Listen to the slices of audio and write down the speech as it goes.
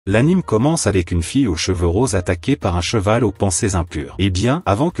L'anime commence avec une fille aux cheveux roses attaquée par un cheval aux pensées impures. Eh bien,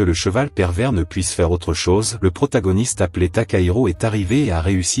 avant que le cheval pervers ne puisse faire autre chose, le protagoniste appelé Takahiro est arrivé et a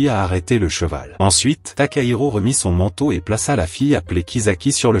réussi à arrêter le cheval. Ensuite, Takahiro remit son manteau et plaça la fille appelée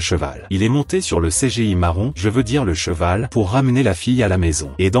Kisaki sur le cheval. Il est monté sur le CGI marron, je veux dire le cheval, pour ramener la fille à la maison.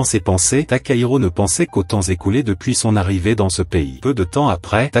 Et dans ses pensées, Takahiro ne pensait qu'aux temps écoulés depuis son arrivée dans ce pays. Peu de temps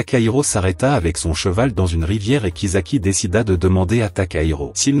après, Takahiro s'arrêta avec son cheval dans une rivière et Kisaki décida de demander à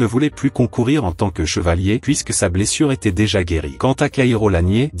Takahiro il ne voulait plus concourir en tant que chevalier puisque sa blessure était déjà guérie. Quant à Takahiro l'a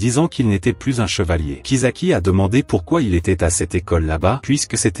nié, disant qu'il n'était plus un chevalier. Kisaki a demandé pourquoi il était à cette école là-bas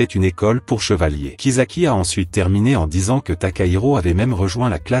puisque c'était une école pour chevaliers. Kisaki a ensuite terminé en disant que Takahiro avait même rejoint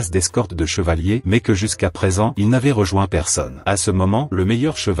la classe d'escorte de chevaliers mais que jusqu'à présent il n'avait rejoint personne. À ce moment, le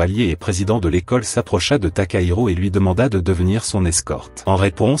meilleur chevalier et président de l'école s'approcha de Takahiro et lui demanda de devenir son escorte. En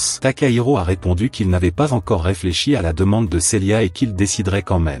réponse, Takahiro a répondu qu'il n'avait pas encore réfléchi à la demande de Celia et qu'il déciderait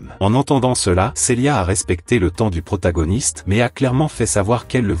quand même. En entendant cela, Celia a respecté le temps du protagoniste, mais a clairement fait savoir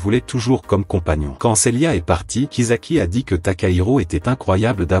qu'elle le voulait toujours comme compagnon. Quand Celia est partie, Kisaki a dit que Takahiro était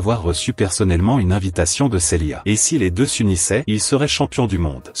incroyable d'avoir reçu personnellement une invitation de Celia. Et si les deux s'unissaient, ils seraient champions du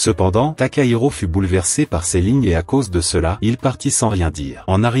monde. Cependant, Takahiro fut bouleversé par ces lignes et à cause de cela, il partit sans rien dire.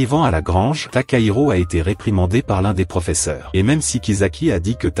 En arrivant à la grange, Takahiro a été réprimandé par l'un des professeurs. Et même si Kisaki a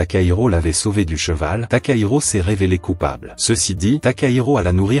dit que Takahiro l'avait sauvé du cheval, Takahiro s'est révélé coupable. Ceci dit, Takahiro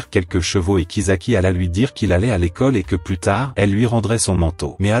alla nourrir quelques chevaux et Kisaki alla lui dire qu'il allait à l'école et que plus tard, elle lui rendrait son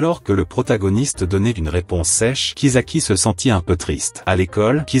manteau. Mais alors que le protagoniste donnait une réponse sèche, Kisaki se sentit un peu triste. À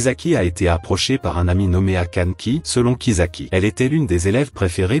l'école, Kisaki a été approchée par un ami nommé Akane qui, selon Kisaki, elle était l'une des élèves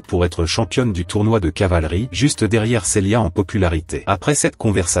préférées pour être championne du tournoi de cavalerie, juste derrière Celia en popularité. Après cette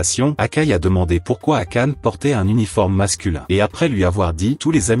conversation, Akai a demandé pourquoi Akane portait un uniforme masculin. Et après lui avoir dit,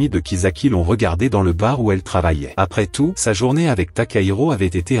 tous les amis de Kisaki l'ont regardé dans le bar où elle travaillait. Après tout, sa journée avec Takahiro avait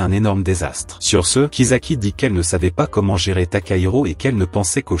été un énorme désastre. Sur ce, Kisaki dit qu'elle ne savait pas comment gérer Takahiro et qu'elle ne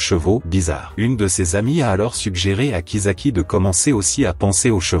pensait qu'aux chevaux. Bizarre. Une de ses amies a alors suggéré à Kisaki de commencer aussi à penser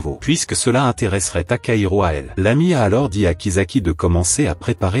aux chevaux, puisque cela intéresserait Takahiro à elle. L'amie a alors dit à Kisaki de commencer à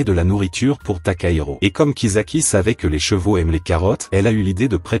préparer de la nourriture pour Takahiro. Et comme Kisaki savait que les chevaux aiment les carottes, elle a eu l'idée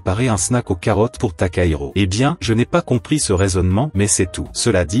de préparer un snack aux carottes pour Takahiro. Eh bien, je n'ai pas compris ce raisonnement, mais c'est tout.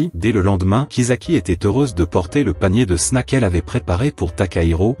 Cela dit, dès le lendemain, Kisaki était heureuse de porter le panier de snacks qu'elle avait préparé pour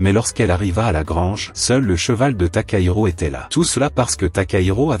Takahiro, mais lorsqu'elle arriva à la grange, seul le cheval de Takahiro était là. Tout cela parce que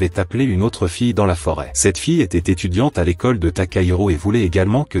Takahiro avait appelé une autre fille dans la forêt. Cette fille était étudiante à l'école de Takahiro et voulait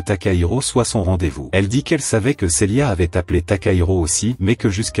également que Takahiro soit son rendez-vous. Elle dit qu'elle savait que Celia avait appelé Takahiro aussi, mais que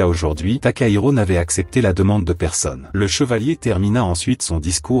jusqu'à aujourd'hui, Takahiro n'avait accepté la demande de personne. Le chevalier termina ensuite son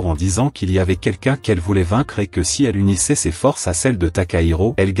discours en disant qu'il y avait quelqu'un qu'elle voulait vaincre et que si elle unissait ses forces à celles de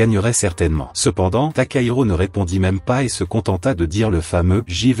Takahiro, elle gagnerait certainement. Cependant, Takahiro ne répondit même pas et se contenta de dire le fameux «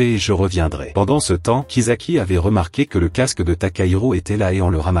 j'y vais et je reviendrai ». Pendant ce temps, Kisaki avait remarqué que le casque de Takahiro était là et en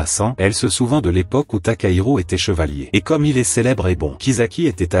le ramassant, elle se souvint de l'époque où Takahiro était chevalier. Et comme il est célèbre et bon, Kisaki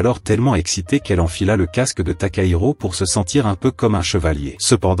était alors tellement excitée qu'elle enfila le casque de Takahiro pour se sentir un peu comme un chevalier.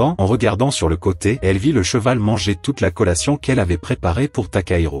 Cependant, en regardant sur le côté, elle vit le cheval manger toute la collation qu'elle avait préparée pour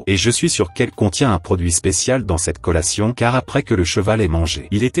Takahiro. Et je suis sûr qu'elle contient un produit spécial dans cette collation car après que le cheval ait mangé,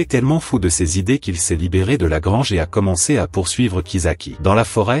 il était tellement fou de ses idées qu'il s'est libéré de la grange et a commencé à poursuivre Kisaki. Dans la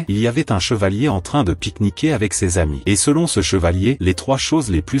forêt, il y avait un chevalier en train de pique-niquer avec ses amis. Et selon ce chevalier, les trois choses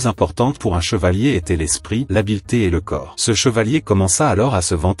les plus importantes pour un chevalier étaient l'esprit, l'habileté et le corps. Ce chevalier commença alors à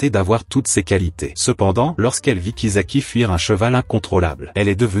se vanter d'avoir toutes ces qualités. Cependant, lorsqu'elle vit Kisaki fuir un cheval incontrôlable, elle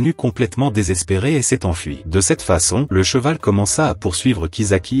est devenue complètement désespérée et s'est enfuie. De cette façon, le cheval commença à poursuivre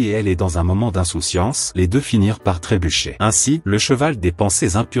Kisaki et elle est dans un moment d'insouciance, les deux finirent par trébucher. Ainsi, le cheval des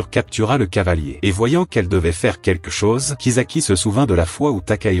pensées impures captura le cavalier. Et voyant qu'elle devait faire quelque chose, Kisaki se souvint de la fois où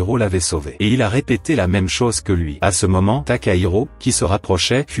Takahiro l'avait sauvé. Et il a répété la même chose que lui. À ce moment, Takahiro, qui se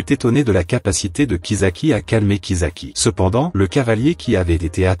rapprochait, fut étonné de la capacité de Kisaki à calmer Kisaki. Cependant, le cavalier qui avait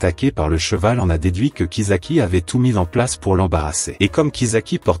été attaqué par le cheval en a déduit que Kisaki avait tout mis en place pour l'embarrasser. Et comme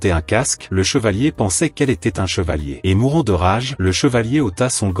Kisaki portait un casque, le chevalier pensait qu'elle était un chevalier. Et mourant de rage, le chevalier ôta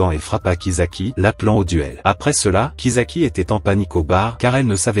son gant et frappa Kisaki, l'appelant au duel. Après cela, Kisaki était en panique au bar, car elle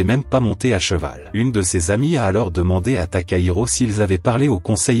ne savait même pas monter à cheval. Une de ses amies a alors demandé à Takahiro s'ils avaient parlé au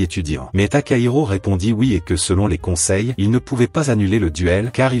conseil étudiant. Mais Takahiro répondit oui et que selon les conseils, il ne pouvait pas annuler le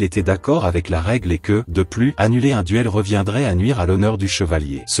duel car il était d'accord avec la règle et que, de plus, annuler un duel reviendrait à nuire à l'honneur du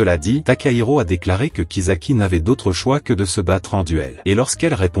chevalier. Cela dit, Takahiro a déclaré que Kisaki n'avait d'autre choix que de se battre en duel. Et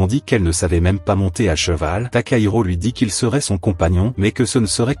lorsqu'elle répondit qu'elle ne savait même pas monter à cheval, Takahiro lui dit qu'il serait son compagnon mais que ce ne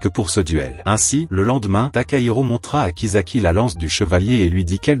serait que pour ce duel. Ainsi, le lendemain, Takahiro montra à Kisaki la lance du chevalier et lui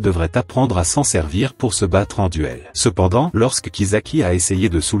dit qu'elle devrait apprendre à s'en servir pour se battre en duel. Cependant, lorsque Kisaki Kizaki a essayé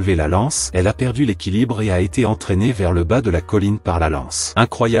de soulever la lance, elle a perdu l'équilibre et a été entraînée vers le bas de la colline par la lance.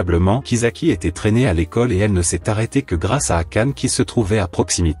 Incroyablement, Kizaki était traînée à l'école et elle ne s'est arrêtée que grâce à Akane qui se trouvait à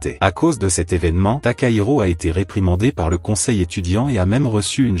proximité. À cause de cet événement, Takahiro a été réprimandé par le conseil étudiant et a même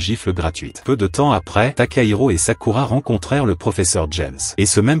reçu une gifle gratuite. Peu de temps après, Takahiro et Sakura rencontrèrent le professeur James. Et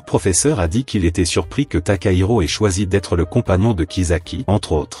ce même professeur a dit qu'il était surpris que Takahiro ait choisi d'être le compagnon de Kizaki,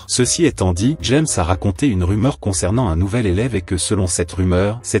 entre autres. Ceci étant dit, James a raconté une rumeur concernant un nouvel élève et que selon cette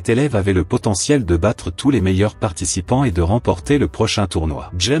rumeur, cet élève avait le potentiel de battre tous les meilleurs participants et de remporter le prochain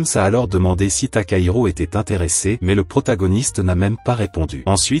tournoi. James a alors demandé si Takahiro était intéressé, mais le protagoniste n'a même pas répondu.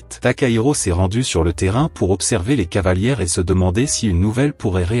 Ensuite, Takahiro s'est rendu sur le terrain pour observer les cavalières et se demander si une nouvelle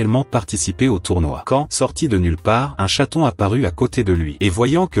pourrait réellement participer au tournoi. Quand, sorti de nulle part, un chaton apparut à côté de lui. Et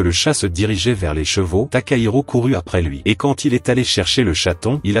voyant que le chat se dirigeait vers les chevaux, Takahiro courut après lui. Et quand il est allé chercher le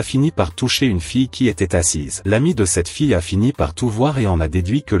chaton, il a fini par toucher une fille qui était assise. L'ami de cette fille a fini par tout voir et en a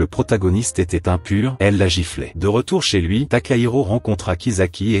déduit que le protagoniste était impur, elle l'a giflé. De retour chez lui, Takahiro rencontra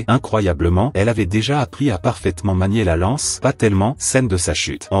Kizaki et, incroyablement, elle avait déjà appris à parfaitement manier la lance, pas tellement, scène de sa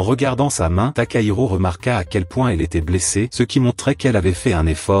chute. En regardant sa main, Takahiro remarqua à quel point elle était blessée, ce qui montrait qu'elle avait fait un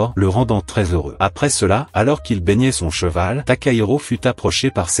effort, le rendant très heureux. Après cela, alors qu'il baignait son cheval, Takahiro fut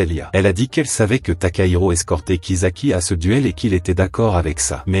approché par Celia. Elle a dit qu'elle savait que Takahiro escortait Kizaki à ce duel et qu'il était d'accord avec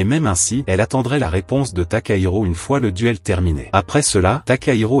ça. Mais même ainsi, elle attendrait la réponse de Takahiro une fois le duel terminé. Après cela,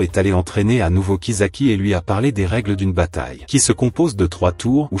 Takahiro est allé entraîner à nouveau Kizaki et lui a parlé des règles d'une bataille, qui se compose de 3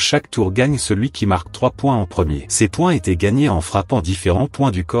 tours, où chaque tour gagne celui qui marque 3 points en premier. Ces points étaient gagnés en frappant différents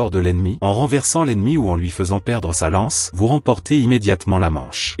points du corps de l'ennemi, en renversant l'ennemi ou en lui faisant perdre sa lance, vous remportez immédiatement la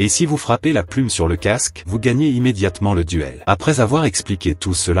manche. Et si vous frappez la plume sur le casque, vous gagnez immédiatement le duel. Après avoir expliqué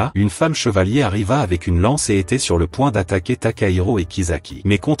tout cela, une femme chevalier arriva avec une lance et était sur le point d'attaquer Takahiro et Kizaki.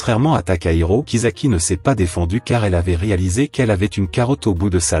 Mais contrairement à Takahiro, Kizaki ne s'est pas défendue car elle avait réalisé qu'elle avait une carotte au bout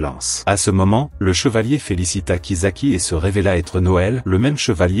de sa lance. À ce moment, le chevalier félicita Kizaki et se révéla être Noël, le même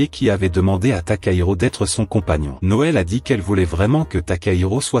chevalier qui avait demandé à Takahiro d'être son compagnon. Noël a dit qu'elle voulait vraiment que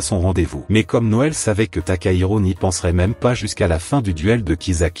Takahiro soit son rendez-vous. Mais comme Noël savait que Takahiro n'y penserait même pas jusqu'à la fin du duel de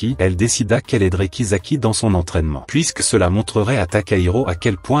Kizaki, elle décida qu'elle aiderait Kizaki dans son entraînement, puisque cela montrerait à Takahiro à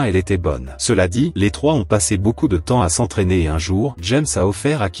quel point elle était bonne. Cela dit, les trois ont passé beaucoup de temps à s'entraîner et un jour, James a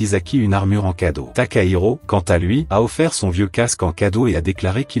offert à Kizaki une armure en cadeau. Takahiro, quant à lui, a offert son vieux casque en cadeau et a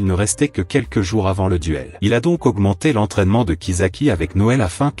déclaré qu'il ne restait que quelques jours avant le duel. Il a donc augmenté l'entraînement de Kizaki avec Noël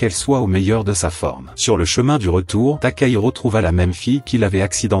afin qu'elle soit au meilleur de sa forme. Sur le chemin du retour, Takahiro trouva la même fille qu'il avait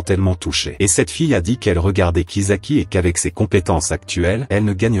accidentellement touchée. Et cette fille a dit qu'elle regardait Kizaki et qu'avec ses compétences actuelles, elle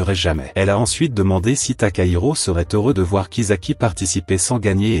ne gagnerait jamais. Elle a ensuite demandé si Takahiro serait heureux de voir Kizaki participer sans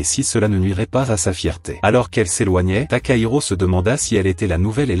gagner et si cela ne nuirait pas à sa fierté. Alors qu'elle s'éloignait, Takahiro se demanda si elle était la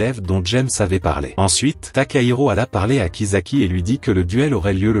nouvelle élève dont James avait parlé. Ensuite, Takahiro alla parler à Kizaki et lui dit que le duel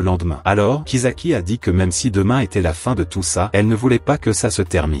aurait lieu le lendemain. Alors, Kizaki a dit que même si demain était la fin de tout ça, elle ne voulait pas que ça se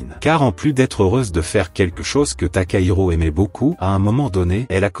termine. Car en plus d'être heureuse de faire quelque chose que Takahiro aimait beaucoup, à un moment donné,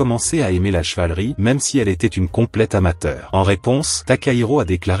 elle a commencé à aimer la chevalerie, même si elle était une complète amateur. En réponse, Takahiro a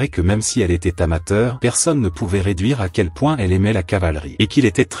déclaré que même si elle était amateur, personne ne pouvait réduire à quel point elle aimait la cavalerie, et qu'il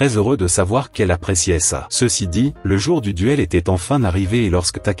était très heureux de savoir qu'elle appréciait ça. Ceci dit, le jour du duel était enfin arrivé et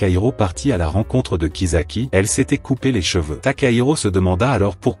lorsque Takahiro partit à la rencontre de Kizaki, elle s'était coupé les cheveux. Takahiro se demanda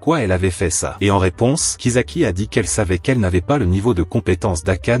alors pourquoi elle avait fait ça. Et en réponse, Kizaki a dit qu'elle savait qu'elle n'avait pas le niveau de compétence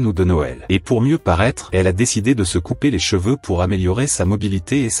d'Akane ou de Noël. Et pour mieux paraître, elle a décidé de se couper les cheveux pour améliorer sa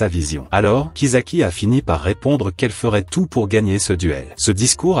mobilité et sa vision. Alors, Kizaki a fini par répondre qu'elle ferait tout pour gagner ce duel. Ce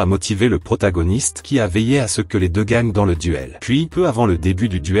discours a motivé le protagoniste qui a veillé à ce que les deux gagnent dans le duel. Puis, peu avant le début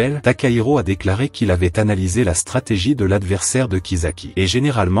du duel, Takahiro a déclaré qu'il avait analysé la stratégie de l'adversaire de Kizaki. Et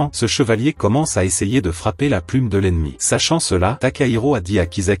généralement, ce chevalier commence à essayer de frapper la plume de l'ennemi. Sachant cela, Takahiro a dit à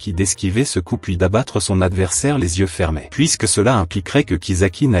Kizaki d'esquiver ce coup puis d'abattre son adversaire les yeux fermés. Puisque cela impliquerait que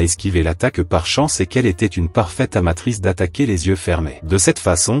Kizaki n'a esquivé l'attaque que par chance et qu'elle était une parfaite amatrice d'attaquer les yeux fermés. De cette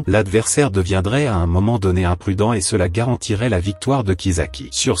façon, l'adversaire deviendrait à un moment donné imprudent et cela garantirait la victoire de Kizaki.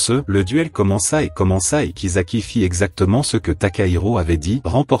 Sur ce, le duel commença et Kizaki fit exactement ce que Takahiro avait dit,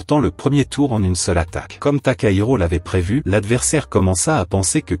 remportant le premier tour en une seule attaque. Comme Takahiro l'avait prévu, l'adversaire commença à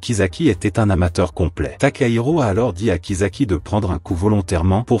penser que Kizaki était un amateur complet. Takahiro a alors dit à Kizaki de prendre un coup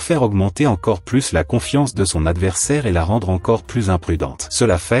volontairement pour faire augmenter encore plus la confiance de son adversaire et la rendre encore plus imprudente.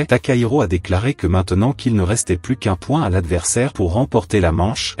 Cela fait, Takahiro a déclaré que maintenant qu'il ne restait plus qu'un point à l'adversaire pour remporter la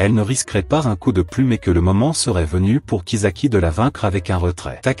manche, elle ne risquerait pas un coup de plume et que le moment serait venu pour Kizaki de la vaincre avec un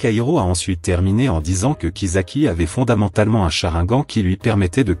retrait. Takahiro a ensuite terminé en disant que Kizaki avait fondamentalement un charingan qui lui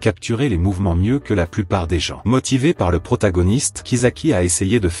permettait de capturer les mouvements mieux que la plupart des gens. Motivé par le protagoniste, Kizaki a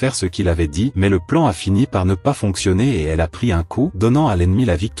essayé de faire ce qu'il avait dit, mais le plan a fini par ne pas fonctionner fonctionné et elle a pris un coup, donnant à l'ennemi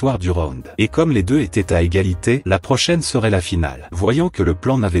la victoire du round. Et comme les deux étaient à égalité, la prochaine serait la finale. Voyant que le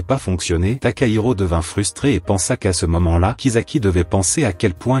plan n'avait pas fonctionné, Takahiro devint frustré et pensa qu'à ce moment-là, Kisaki devait penser à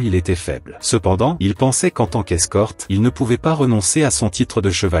quel point il était faible. Cependant, il pensait qu'en tant qu'escorte, il ne pouvait pas renoncer à son titre de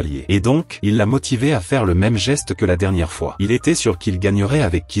chevalier. Et donc, il l'a motivé à faire le même geste que la dernière fois. Il était sûr qu'il gagnerait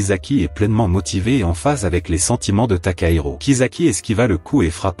avec Kisaki et pleinement motivé et en phase avec les sentiments de Takahiro. Kisaki esquiva le coup et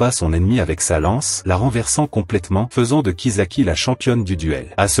frappa son ennemi avec sa lance, la renversant complètement, faisant de Kisaki la championne du duel.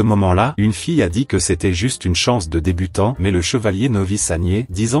 À ce moment-là, une fille a dit que c'était juste une chance de débutant, mais le chevalier novice a nié,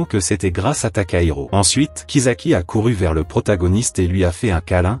 disant que c'était grâce à Takahiro. Ensuite, Kisaki a couru vers le protagoniste et lui a fait un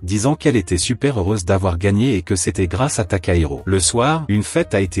câlin, disant qu'elle était super heureuse d'avoir gagné et que c'était grâce à Takahiro. Le soir, une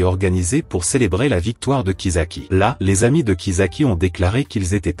fête a été organisée pour célébrer la victoire de Kisaki. Là, les amis de Kisaki ont déclaré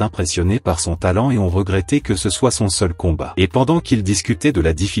qu'ils étaient impressionnés par son talent et ont regretté que ce soit son seul combat. Et pendant qu'ils discutaient de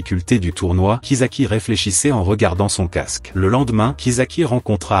la difficulté du tournoi, Kisaki réfléchissait en regardant son casque. Le lendemain, Kisaki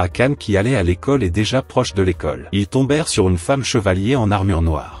rencontra Akane qui allait à l'école et déjà proche de l'école. Ils tombèrent sur une femme chevalier en armure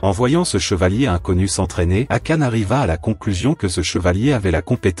noire. En voyant ce chevalier inconnu s'entraîner, Akane arriva à la conclusion que ce chevalier avait la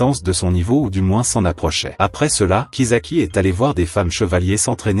compétence de son niveau ou du moins s'en approchait. Après cela, Kisaki est allée voir des femmes chevaliers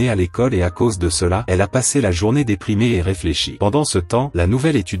s'entraîner à l'école et à cause de cela, elle a passé la journée déprimée et réfléchie. Pendant ce temps, la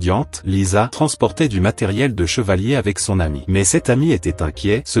nouvelle étudiante, Lisa, transportait du matériel de chevalier avec son ami. Mais cet ami était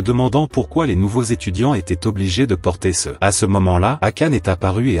inquiet, se demandant pourquoi les nouveaux étudiants étaient obligés de porter ce. À ce moment-là, Akane est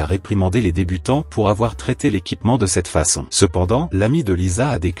apparu et a réprimandé les débutants pour avoir traité l'équipement de cette façon. Cependant, l'ami de Lisa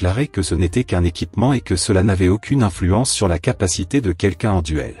a déclaré que ce n'était qu'un équipement et que cela n'avait aucune influence sur la capacité de quelqu'un en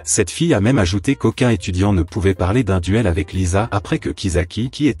duel. Cette fille a même ajouté qu'aucun étudiant ne pouvait parler d'un duel avec Lisa après que Kisaki,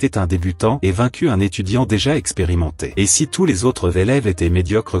 qui était un débutant, ait vaincu un étudiant déjà expérimenté. Et si tous les autres élèves étaient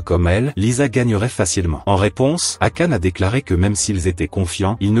médiocres comme elle, Lisa gagnerait facilement. En réponse, Akane a déclaré que même s'ils étaient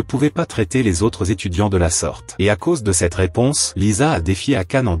confiants, ils ne pouvaient pas traiter les autres étudiants de la sorte. Et à cause de cette réponse, Lisa a défié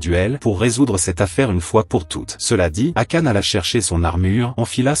Akane en duel pour résoudre cette affaire une fois pour toutes. Cela dit, Akane alla chercher son armure,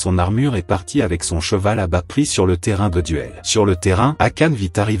 enfila son armure et partit avec son cheval à bas prix sur le terrain de duel. Sur le terrain, Akane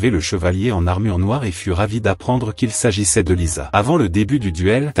vit arriver le chevalier en armure noire et fut ravi d'apprendre qu'il s'agissait de Lisa. Avant le début du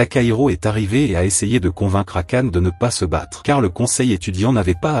duel, Takahiro est arrivé et a essayé de convaincre Akane de ne pas se battre, car le conseil étudiant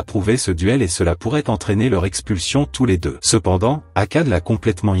n'avait pas approuvé ce duel et cela pourrait entraîner leur expulsion tous les deux. Cependant, Akane l'a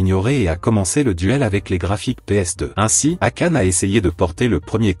complètement ignoré et a commencé le duel avec les graphiques PS2. Ainsi, Akane a essayé de porter le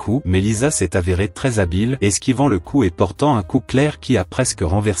premier coup, mais Lisa s'est avérée très habile, esquivant le coup et portant un coup clair qui a presque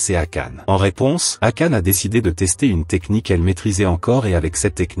renversé Akane. En réponse, Akane a décidé de tester une technique qu'elle maîtrisait encore et avec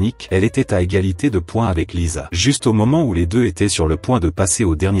cette technique, elle était à égalité de points avec Lisa. Juste au moment où les deux étaient sur le point de passer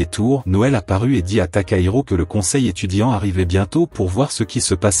au dernier tour, Noël apparut et dit à Takahiro que le conseil étudiant arrivait bientôt pour voir ce qui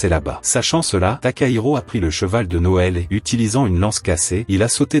se passait là-bas. Sachant cela, Takahiro a pris le cheval de Noël et, utilisant une lance cassée, il a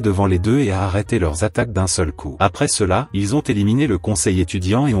sauté devant les deux et a arrêté leurs attaques d'un seul coup. Après cela, ils ont éliminé le conseil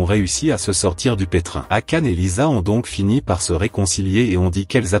étudiant et ont réussi à se sortir du pétrin. Akane et Lisa ont donc fini par se réconcilier et ont dit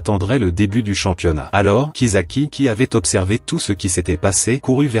qu'elles attendraient le début du championnat. Alors, Kisaki, qui avait observé tout ce qui s'était passé,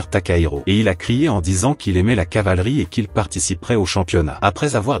 courut vers Takahiro. Et il a crié en disant qu'il aimait la cavalerie et qu'il participerait au championnat.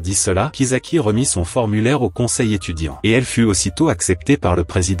 Après avoir dit cela, Kisaki remit son formulaire au conseil étudiant. Et elle fut aussitôt acceptée par le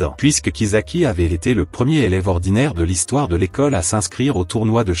président. Puisque Kisaki avait été le premier élève ordinaire de l'histoire de l'école à s'inscrire au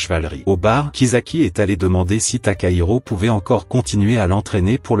tournoi de chevalerie. Au bar, Kisaki est allé demander si Takahiro pouvait encore continuer à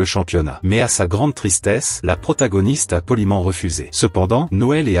l'entraîner pour le championnat. Mais à sa grande tristesse, la protagoniste a poliment refusé. Cependant,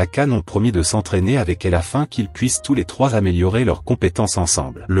 Noël et Akane ont promis de s'entraîner avec elle afin qu'ils puissent tous les trois améliorer leurs compétences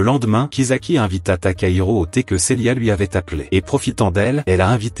ensemble. Le lendemain, Kisaki invita Takahiro au thé que Celia lui avait appelé. Et profitant d'elle, elle a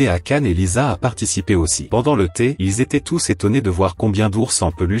invité Akane et Lisa à participer aussi. Pendant le thé, ils étaient tous étonnés de voir combien d'ours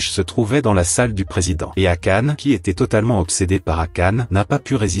en peluche se trouvaient dans la salle du président. Et Akane, qui était totalement obsédée par Akane, n'a pas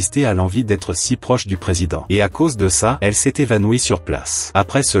pu résister à l'envie d'être si proche du président. Et à cause de ça, elle s'est évanouie sur place.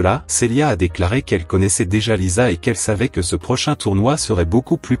 Après cela, Celia a déclaré qu'elle connaissait déjà Lisa et qu'elle savait que ce prochain tournoi serait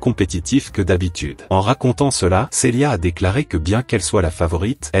beaucoup plus compétitif que d'habitude. En racontant cela, Celia a déclaré que bien qu'elle soit la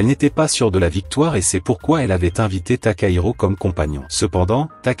favorite, elle n'était pas sûre de la victoire et c'est pourquoi elle avait invité Takahiro comme compagnon. Cependant,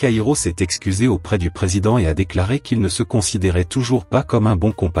 Takahiro s'est excusé auprès du président et a déclaré qu'il ne se considérait toujours pas comme un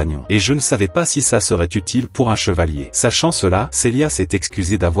bon compagnon. Et je ne savais pas si ça serait utile pour un chevalier. Sachant cela, Celia s'est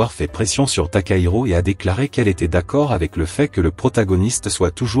excusée d'avoir fait pression sur Takahiro et a déclaré qu'elle était d'accord avec le fait que le protagoniste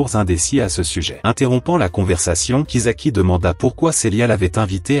soit toujours indécis à ce sujet. Interrompant la conversation, Kisaki demanda pourquoi Celia l'avait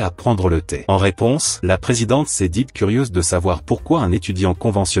invité à prendre le thé. En réponse, la présidente s'est dite curieuse de savoir pourquoi un étudiant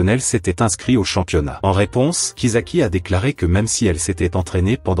conventionnel s'était inscrit au championnat. En réponse, Kisaki a déclaré que même si elle s'était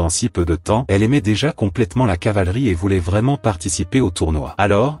entraînée pendant si peu de temps, elle aimait déjà complètement la cavalerie et voulait vraiment participer au tournoi.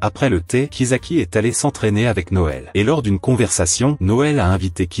 Alors, après le thé, Kisaki est allée s'entraîner avec Noël. Et lors d'une conversation, Noël a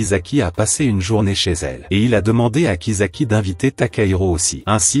invité Kisaki à passer une journée chez elle. Noël. Et il a demandé à Kisaki d'inviter Takahiro aussi.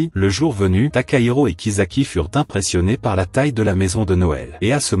 Ainsi, le jour venu, Takahiro et Kisaki furent impressionnés par la taille de la maison de Noël.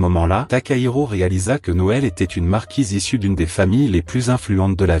 Et à ce moment-là, Takahiro réalisa que Noël était une marquise issue d'une des familles les plus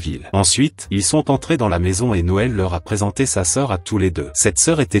influentes de la ville. Ensuite, ils sont entrés dans la maison et Noël leur a présenté sa sœur à tous les deux. Cette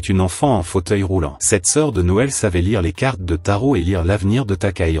sœur était une enfant en fauteuil roulant. Cette sœur de Noël savait lire les cartes de tarot et lire l'avenir de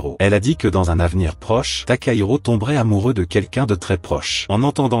Takahiro. Elle a dit que dans un avenir proche, Takahiro tomberait amoureux de quelqu'un de très proche. En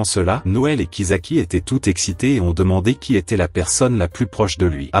entendant cela, Noël et Kisaki étaient tout excités et ont demandé qui était la personne la plus proche de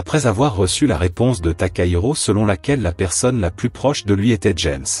lui. Après avoir reçu la réponse de Takahiro selon laquelle la personne la plus proche de lui était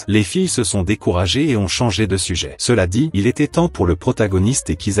James, les filles se sont découragées et ont changé de sujet. Cela dit, il était temps pour le protagoniste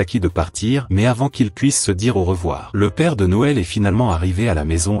et Kisaki de partir, mais avant qu'ils puissent se dire au revoir. Le père de Noël est finalement arrivé à la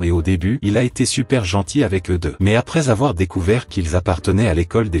maison et au début, il a été super gentil avec eux deux. Mais après avoir découvert qu'ils appartenaient à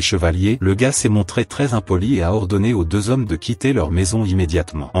l'école des chevaliers, le gars s'est montré très impoli et a ordonné aux deux hommes de quitter leur maison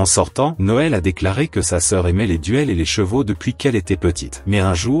immédiatement. En sortant, Noël a déclaré que sa sœur aimait les duels et les chevaux depuis qu'elle était petite. Mais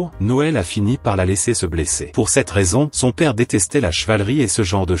un jour, Noël a fini par la laisser se blesser. Pour cette raison, son père détestait la chevalerie et ce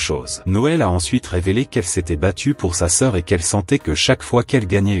genre de choses. Noël a ensuite révélé qu'elle s'était battue pour sa sœur et qu'elle sentait que chaque fois qu'elle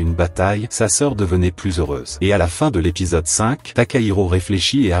gagnait une bataille, sa sœur devenait plus heureuse. Et à la fin de l'épisode 5, Takahiro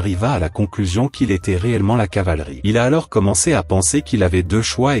réfléchit et arriva à la conclusion qu'il était réellement la cavalerie. Il a alors commencé à penser qu'il avait deux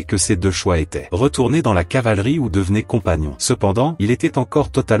choix et que ces deux choix étaient retourner dans la cavalerie ou devenir compagnon. Cependant, il était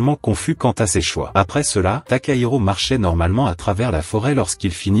encore totalement confus quant à ses choix. Après cela, Takahiro marchait normalement à travers la forêt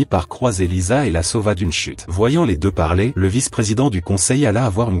lorsqu'il finit par croiser Lisa et la sauva d'une chute. Voyant les deux parler, le vice-président du conseil alla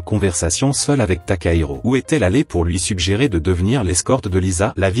avoir une conversation seule avec Takahiro. Où est-elle allée pour lui suggérer de devenir l'escorte de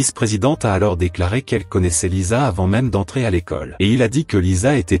Lisa? La vice-présidente a alors déclaré qu'elle connaissait Lisa avant même d'entrer à l'école. Et il a dit que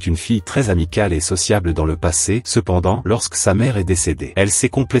Lisa était une fille très amicale et sociable dans le passé. Cependant, lorsque sa mère est décédée, elle s'est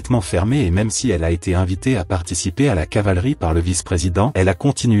complètement fermée et même si elle a été invitée à participer à la cavalerie par le vice-président, elle a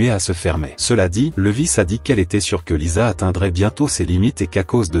continué à se fermer. Cela dit, le vice a dit qu'elle était sûre que Lisa atteindrait bientôt ses limites et qu'à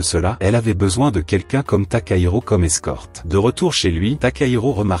cause de cela, elle avait besoin de quelqu'un comme Takahiro comme escorte. De retour chez lui,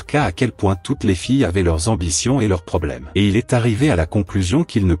 Takahiro remarqua à quel point toutes les filles avaient leurs ambitions et leurs problèmes. Et il est arrivé à la conclusion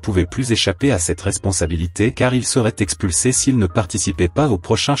qu'il ne pouvait plus échapper à cette responsabilité car il serait expulsé s'il ne participait pas au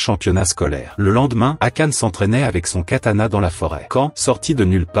prochain championnat scolaire. Le lendemain, Akane s'entraînait avec son katana dans la forêt. Quand, sorti de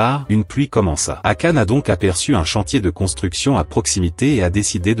nulle part, une pluie commença. Akane a donc aperçu un chantier de construction à proximité et a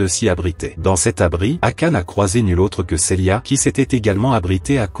décidé de s'y abriter. Dans cet abri, Akane a croisé nul autre que Celia, qui s'était également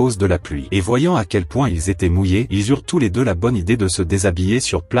abritée à cause de la pluie. Et voyant à quel point ils étaient mouillés, ils eurent tous les deux la bonne idée de se déshabiller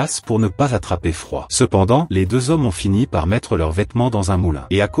sur place pour ne pas attraper froid. Cependant, les deux hommes ont fini par mettre leurs vêtements dans un moulin.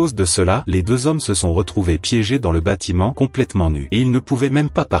 Et à cause de cela, les deux hommes se sont retrouvés piégés dans le bâtiment complètement nus. Et ils ne pouvaient même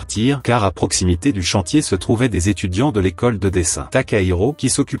pas partir, car à proximité du chantier se trouvaient des étudiants de l'école de dessin. Takahiro, qui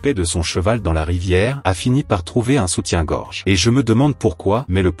s'occupait de son cheval dans la rivière, a fini par trouver un soutien-gorge. Et je me demande pourquoi,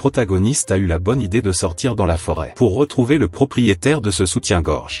 mais le protagoniste a eu la bonne idée de sortir dans la forêt pour retrouver le propriétaire de ce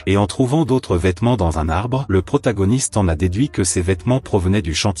soutien-gorge. Et en trouvant d'autres vêtements dans un arbre, le protagoniste en a déduit que ces vêtements provenaient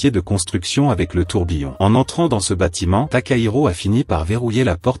du chantier de construction avec le tourbillon. En entrant dans ce bâtiment, Takahiro a fini par verrouiller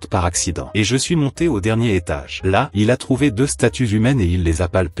la porte par accident. Et je suis monté au dernier étage. Là, il a trouvé deux statues humaines et il les a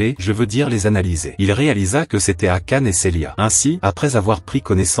palpées, je veux dire les analyser. Il réalisa que c'était Akane et Celia. Ainsi, après avoir pris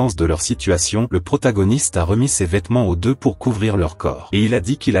connaissance de leur situation, le protagoniste a remis ses vêtements aux deux pour couvrir leur corps. Et il a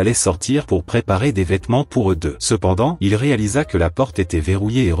dit qu'il allait sortir pour préparer des vêtements pour eux deux. Cependant, il réalisa que la porte était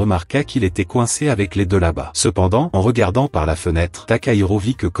verrouillée et remarqua qu'il était coincé avec les deux là-bas. Cependant, en regardant par la fenêtre, Takahiro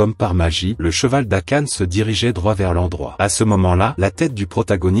vit que comme par magie, le cheval d'Akane se dirigeait droit vers l'endroit. À ce moment-là, la tête du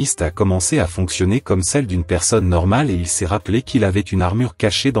protagoniste a commencé à fonctionner comme celle d'une personne normale et il s'est rappelé qu'il avait une armure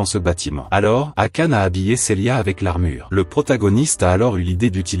cachée dans ce bâtiment. Alors, Akane a habillé Celia avec l'armure. Le protagoniste a alors eu l'idée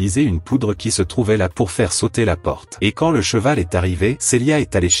d'utiliser une poudre qui se trouvait là pour faire sauter la porte. Et quand le cheval est arrivé, Celia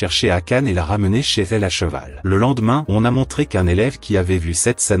est allée chercher Akane et l'a ramené chez elle à cheval. Le lendemain, on a montré qu'un élève qui avait vu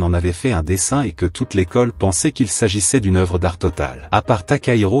cette scène en avait fait un dessin et que toute l'école pensait qu'il s'agissait d'une œuvre d'art totale, à part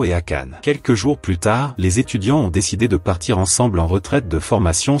Takahiro et Akane. Quelques jours plus tard, les étudiants ont décidé de partir ensemble en retraite de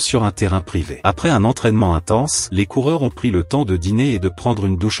formation sur un terrain privé. Après un entraînement intense, les coureurs ont pris le temps de dîner et de prendre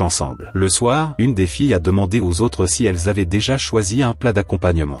une douche ensemble. Le soir, une des filles a demandé aux autres si elles avaient déjà choisi un plat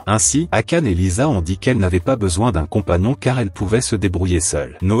d'accompagnement. Ainsi, Akane et Lisa ont dit qu'elles n'avaient pas besoin d'un compagnon car elles pouvaient se débrouiller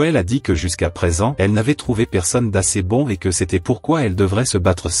seules. Noël a dit que jusqu'à présent, elle n'avait trouvé personne d'assez bon et que c'était pourquoi elle devrait se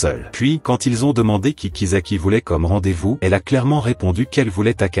battre seule. Puis, quand ils ont demandé qui Kisaki voulait comme rendez-vous, elle a clairement répondu qu'elle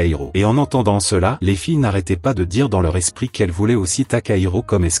voulait Takahiro. Et en entendant cela, les filles n'arrêtaient pas de dire dans leur esprit qu'elles voulaient aussi Takahiro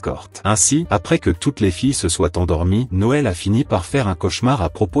comme escorte. Ainsi, après que toutes les filles se soient endormies, Noël a fini par faire un cauchemar à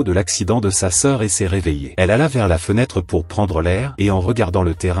propos de l'accident de sa sœur et s'est réveillée. Elle alla vers la fenêtre pour prendre l'air, et en regardant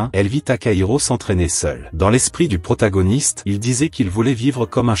le terrain, elle vit Takahiro s'entraîner seul. Dans l'esprit du protagoniste, il disait qu'il voulait vivre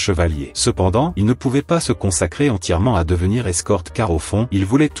comme un chevalier. Cependant, il ne pouvait pas se consacrer entièrement à devenir escorte car au fond, il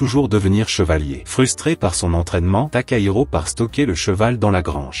voulait toujours devenir chevalier. Frustré par son entraînement, Takahiro part stocker le cheval dans la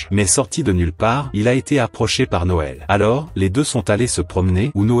grange. Mais sorti de nulle part, il a été approché par Noël. Alors, les deux sont allés se promener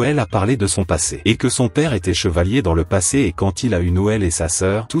où Noël a parlé de son passé. Et que son père était chevalier dans le passé et quand il a eu Noël et sa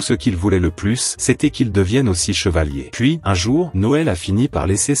sœur, tout ce qu'il voulait le plus, c'était qu'ils deviennent aussi chevaliers. Puis, un jour, Noël a fini par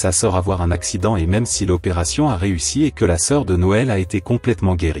laisser sa sœur avoir un accident et même si l'opération a réussi et que la sœur de Noël a été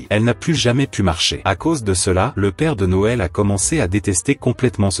complètement guérie, elle n'a plus jamais pu marcher. À cause de cela, le père de Noël a commencé à détester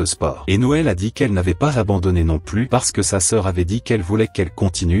complètement ce sport. Et Noël a dit qu'elle n'avait pas abandonné non plus parce que sa sœur avait dit qu'elle voulait qu'elle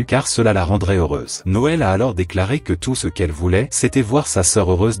continue car cela la rendrait heureuse. Noël a alors déclaré que tout ce qu'elle voulait, c'était voir sa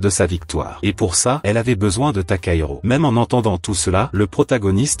sœur heureuse de sa victoire. Et pour ça, elle avait besoin de Takahiro. Même en entendant tout cela, le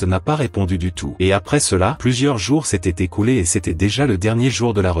protagoniste n'a pas répondu du tout. Et après cela, plusieurs jours s'étaient écoulés et c'était déjà le dernier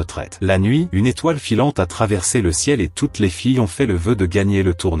jour de la retraite. La nuit, une étoile filante a traversé le ciel et toutes les filles ont fait le vœu de gagner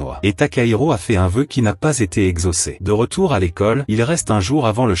le tournoi. Et Takahiro a fait un vœu qui n'a pas été exaucé. De retour à l'école, il reste un jour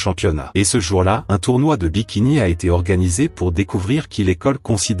avant le championnat. Et ce jour-là, un tournoi de bikini a été organisé pour découvrir qui l'école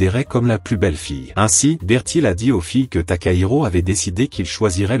considérait comme la plus belle fille. Ainsi, Bertil a dit aux filles que Takahiro avait décidé qu'il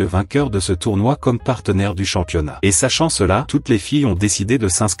choisirait le vainqueur de ce tournoi comme partenaire du championnat. Et sachant cela, toutes les filles ont décidé de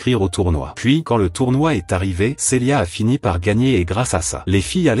s'inscrire au tournoi. Puis, quand le tournoi est arrivé, Celia a fini par gagner et grâce à ça, les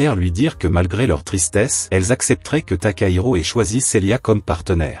filles allèrent lui dire que malgré leur tristesse, elles accepteraient que Takahiro ait choisi Celia comme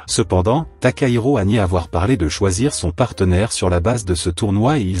partenaire. Cependant, Takahiro a nié avoir parlé de choisir son partenaire sur la base de ce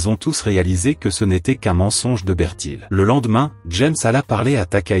tournoi et ils ont tous réalisé que ce n'était qu'un mensonge de Bertil. Le lendemain, James alla parler à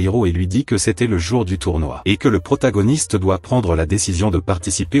Takahiro et lui dit que c'était le jour du tournoi et que le protagoniste doit prendre la décision de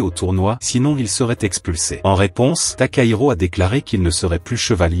participer au tournoi, sinon il serait expulsé. En réponse, Takahiro a déclaré qu'il ne serait plus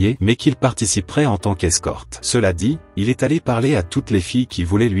chevalier, mais qu'il participerait en tant qu'escorte. Cela dit, il est allé parler à toutes les filles qui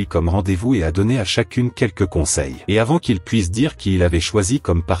voulaient lui comme rendez-vous et a donné à chacune quelques conseils. Et avant qu'il puisse dire qui il avait choisi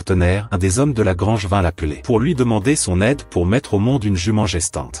comme partenaire, un des hommes de la grange vint l'appeler pour lui demander son aide pour mettre au monde une jument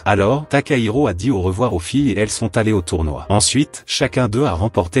gestante. Alors, Takahiro a dit au revoir aux filles et elles sont allées au tournoi. Ensuite, chacun d'eux a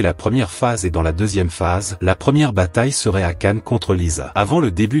remporté la première phase et dans la deuxième phase, la première bataille serait Akan contre Lisa. Avant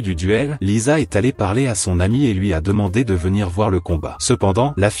le début du duel, Lisa est allée parler à son ami et lui a demandé de venir voir le combat.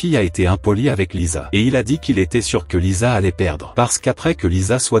 Cependant, la fille a été impolie avec Lisa et il a dit qu'il était sûr que Lisa allait perdre parce qu'après que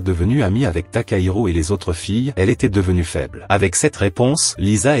Lisa soit devenue amie avec Takahiro et les autres filles, elle était devenue faible. Avec cette réponse,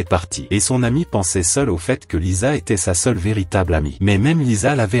 Lisa est partie et son ami pensait seul au fait que Lisa était sa seule véritable amie. Mais même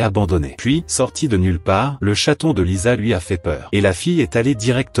Lisa l'avait abandonnée. Puis, sorti de nulle part, le chaton de Lisa lui a fait peur et la fille est allée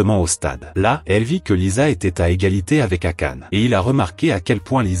directement au stade. Là, elle vit que Lisa était à égalité avec Akan et il a remarqué à quel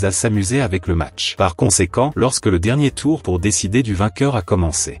point Lisa s'amusait avec le match. Par conséquent, lorsque le dernier tour pour décider du vainqueur a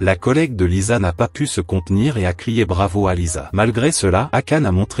commencé, la collègue de Lisa n'a pas pu se contenir et a crié bravo à Lisa. Malgré cela, Akan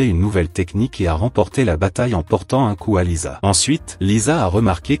a montré une nouvelle technique et a remporté la bataille en portant un coup à Lisa. Ensuite, Lisa a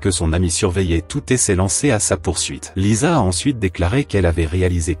remarqué que son ami surveillait tout et s'est lancée à sa poursuite. Lisa a ensuite déclaré qu'elle avait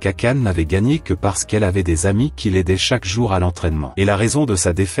réalisé qu'Akan n'avait gagné que parce qu'elle avait des amis qui l'aidaient chaque jour à l'entraînement. Et la raison de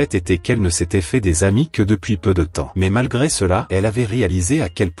sa défaite était qu'elle ne s'était fait des amis que depuis peu de temps. Mais malgré cela, elle avait réalisé à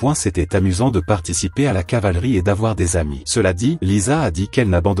quel point c'était amusant de participer à la cavalerie et d'avoir des amis. Cela dit, Lisa a dit qu'elle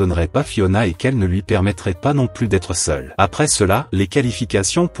n'abandonnerait pas Fiona et qu'elle ne lui permettrait pas non plus d'être seule. Après cela, les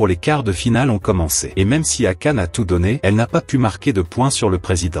qualifications pour les quarts de finale ont commencé. Et même si Akan a tout donné, elle n'a pas pu marquer de points sur le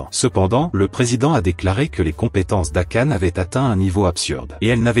président. Cependant, le président a déclaré que les compétences d'Akan avaient atteint un niveau absurde. Et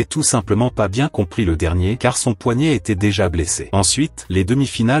elle n'avait tout simplement pas bien compris le dernier car son poignet était déjà blessé. Ensuite, les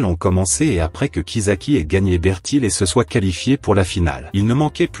demi-finales ont commencé et après que Kisaki ait gagné Bertil et se soit qualifié pour la finale, il ne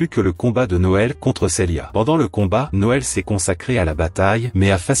manquait plus que le combat de Noël contre Celia. Pendant le combat, Noël s'est consacré à la bataille,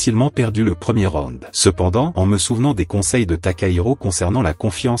 mais a facilement perdu le premier round. Cependant, en me souvenant des conseils de Takahiro concernant la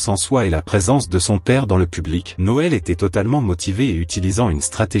confiance en soi et la présence de son père dans le public, Noël était totalement motivé et utilisant une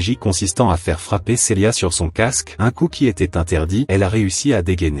stratégie consistant à faire frapper Celia sur son casque, un coup qui était interdit, elle a réussi à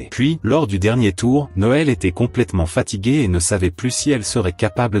dégainer. Puis, lors du dernier tour, Noël était complètement fatiguée et ne savait plus si elle serait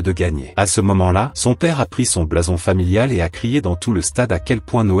capable de gagner. À ce moment-là, son père a pris son blason familial et a crié dans tout le stade à quel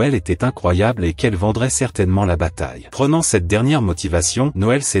point Noël était incroyable et qu'elle vendrait certainement la bataille. Prenant cette dernière motivation,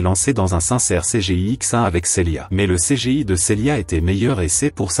 Noël s'est lancé dans un sincère CGI X1 avec Celia. Mais le CGI de Celia était meilleur et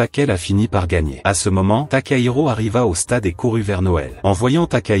c'est pour ça qu'elle a fini par gagner. À ce moment, Takahiro arriva au stade et courut vers Noël. En voyant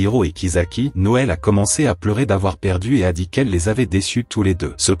Takahiro et Kisaki, Noël a commencé à pleurer d'avoir perdu et a dit qu'elle les avait déçus tous les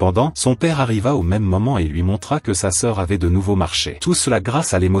deux. Cependant, son père arriva au même moment et lui montra que sa sœur avait de nouveau marché. Tout cela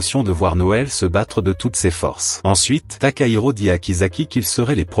grâce à l'émotion de voir Noël se battre de toutes ses forces. Ensuite, Takahiro dit à Kisaki qu'ils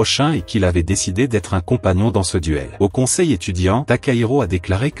seraient les prochains et qu'il avait décidé d'être un compagnon dans ce duel. Au conseil étudiant, Takahiro a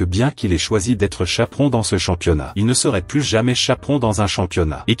déclaré que bien qu'il ait choisi d'être chaperon dans ce championnat, il ne serait plus jamais chaperon dans un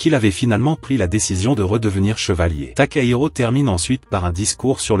championnat, et qu'il avait finalement pris la décision de redevenir chevalier. Takahiro termine ensuite par indiquer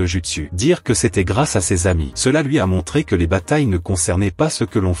discours sur le jutsu. Dire que c'était grâce à ses amis. Cela lui a montré que les batailles ne concernaient pas ce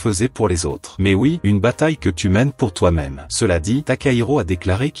que l'on faisait pour les autres. Mais oui, une bataille que tu mènes pour toi-même. Cela dit, Takahiro a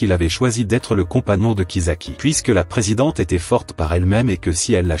déclaré qu'il avait choisi d'être le compagnon de Kisaki. Puisque la présidente était forte par elle-même et que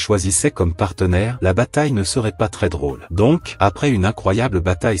si elle la choisissait comme partenaire, la bataille ne serait pas très drôle. Donc, après une incroyable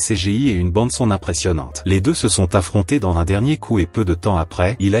bataille CGI et une bande-son impressionnante, les deux se sont affrontés dans un dernier coup et peu de temps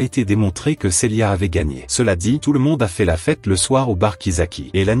après, il a été démontré que Celia avait gagné. Cela dit, tout le monde a fait la fête le soir au bar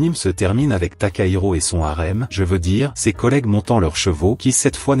Kisaki. Et l'anime se termine avec Takahiro et son harem, je veux dire, ses collègues montant leurs chevaux qui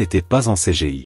cette fois n'étaient pas en CGI.